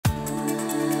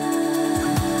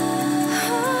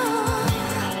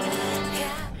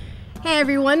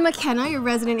everyone, McKenna, your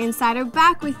resident insider,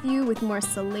 back with you with more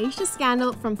salacious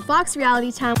scandal from Fox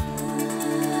Reality Channel.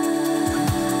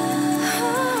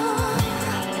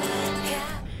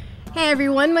 Hey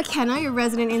everyone, McKenna, your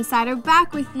resident insider,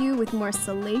 back with you with more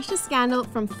salacious scandal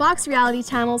from Fox Reality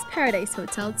Channel's Paradise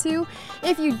Hotel 2.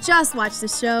 If you just watched the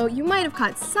show, you might have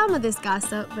caught some of this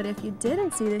gossip, but if you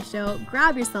didn't see the show,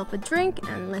 grab yourself a drink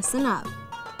and listen up.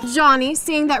 Johnny,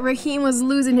 seeing that Raheem was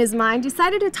losing his mind,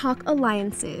 decided to talk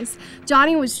alliances.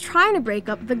 Johnny was trying to break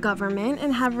up the government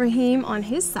and have Raheem on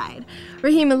his side.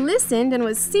 Raheem listened and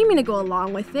was seeming to go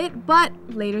along with it, but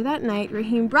later that night,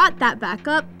 Raheem brought that back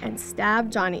up and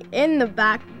stabbed Johnny in the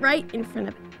back right in front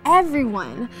of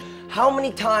everyone. How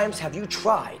many times have you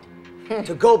tried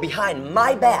to go behind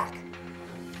my back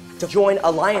to join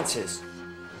alliances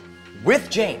with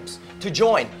James, to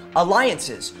join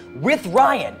alliances with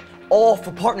Ryan, all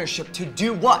for partnership to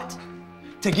do what?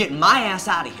 To get my ass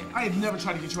out of here. I have never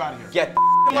tried to get you out of here. Get the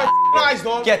in my eyes,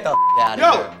 dog. Get the out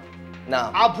of here.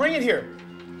 No. I'll bring it here.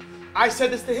 I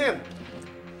said this to him.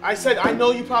 I said, I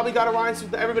know you probably got alliance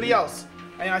with everybody else.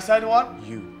 And I said, what?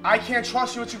 I can't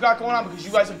trust you what you got going on because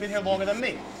you guys have been here longer than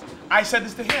me. I said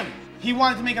this to him. He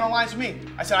wanted to make an alliance with me.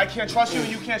 I said, I can't trust you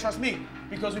and you can't trust me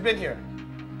because we've been here.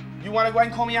 You want to go ahead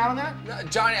and call me out on that? No,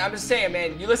 Johnny, I'm just saying,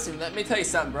 man, you listen, let me tell you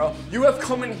something, bro. You have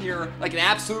come in here like an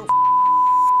absolute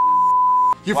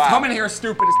You've come in here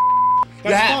stupid as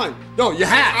That's fine. No, you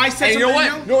have. I said and you know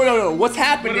something what? No. What's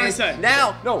happened What did is I say?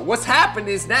 now, what's happened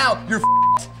is now you're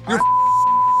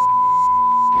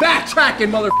backtracking,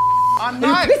 mother. I'm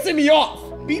not. You're pissing me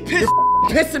off. Be pissed.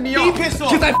 You're pissing me off. Be pissed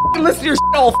off. Because I listen to your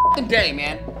all day,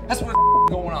 man. That's what's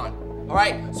going on. All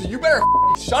right? So you better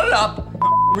shut it up.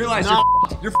 Realize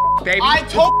you're baby. I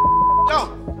told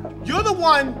no. You're the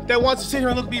one that wants to sit here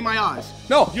and look me in my eyes.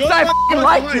 No, you're I the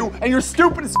like you, and you're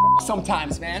stupid as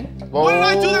sometimes, man. What did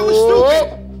I do that was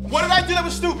stupid? What did I do that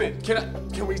was stupid?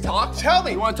 Can we talk? Tell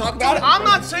me. You want to talk about it? I'm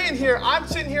not saying here. I'm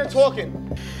sitting here talking.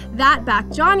 That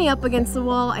backed Johnny up against the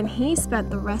wall, and he spent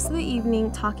the rest of the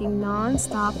evening talking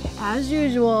non-stop, as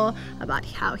usual, about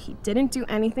how he didn't do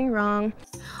anything wrong.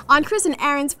 On Chris and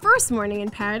Aaron's first morning in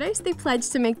Paradise, they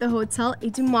pledged to make the hotel a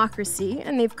democracy,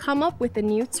 and they've come up with a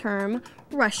new term,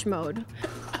 rush mode.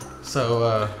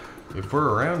 So, if we're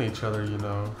around each other, you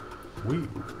know,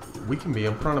 we can be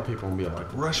in front of people and be like,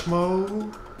 rush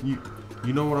mode?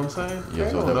 You know what I'm saying?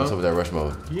 Yeah, what's up with that rush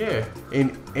mode? Yeah,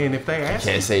 and if they ask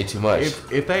you, can't say too much.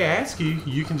 If they ask you,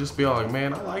 you can just be like,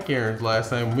 man, I like Aaron's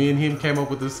last name. Me and him came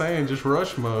up with this saying, just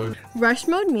rush mode. Rush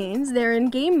mode means they're in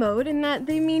game mode and that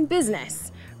they mean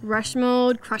business. Rush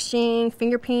mode, crushing,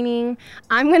 finger painting.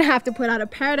 I'm gonna have to put out a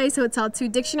Paradise Hotel 2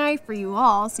 dictionary for you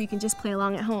all so you can just play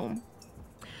along at home.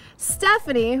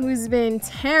 Stephanie, who's been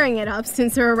tearing it up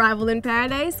since her arrival in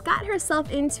Paradise, got herself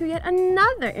into yet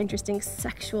another interesting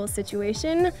sexual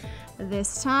situation.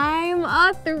 This time,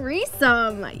 a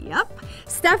threesome. Yup.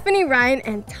 Stephanie, Ryan,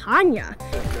 and Tanya.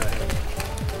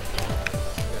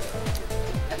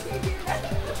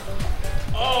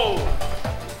 Oh!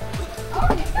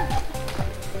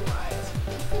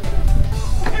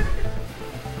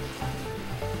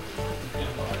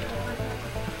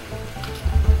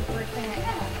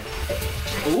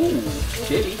 Ooh,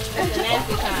 shitty. It's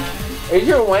nasty time. Is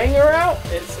your wanger out?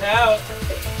 It's out.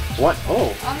 What?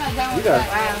 Oh. I'm not done with that.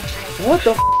 Wow. What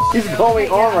the f is going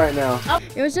on right now?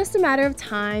 It was just a matter of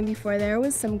time before there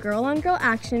was some girl-on-girl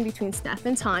action between Steph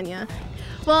and Tanya.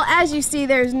 Well, as you see,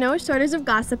 there's no shortage of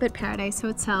gossip at Paradise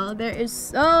Hotel. There is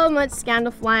so much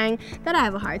scandal flying that I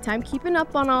have a hard time keeping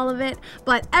up on all of it.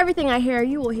 But everything I hear,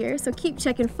 you will hear. So keep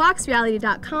checking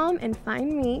foxreality.com and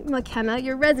find me, McKenna,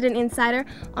 your resident insider,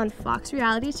 on Fox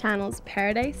Reality Channel's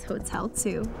Paradise Hotel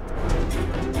 2.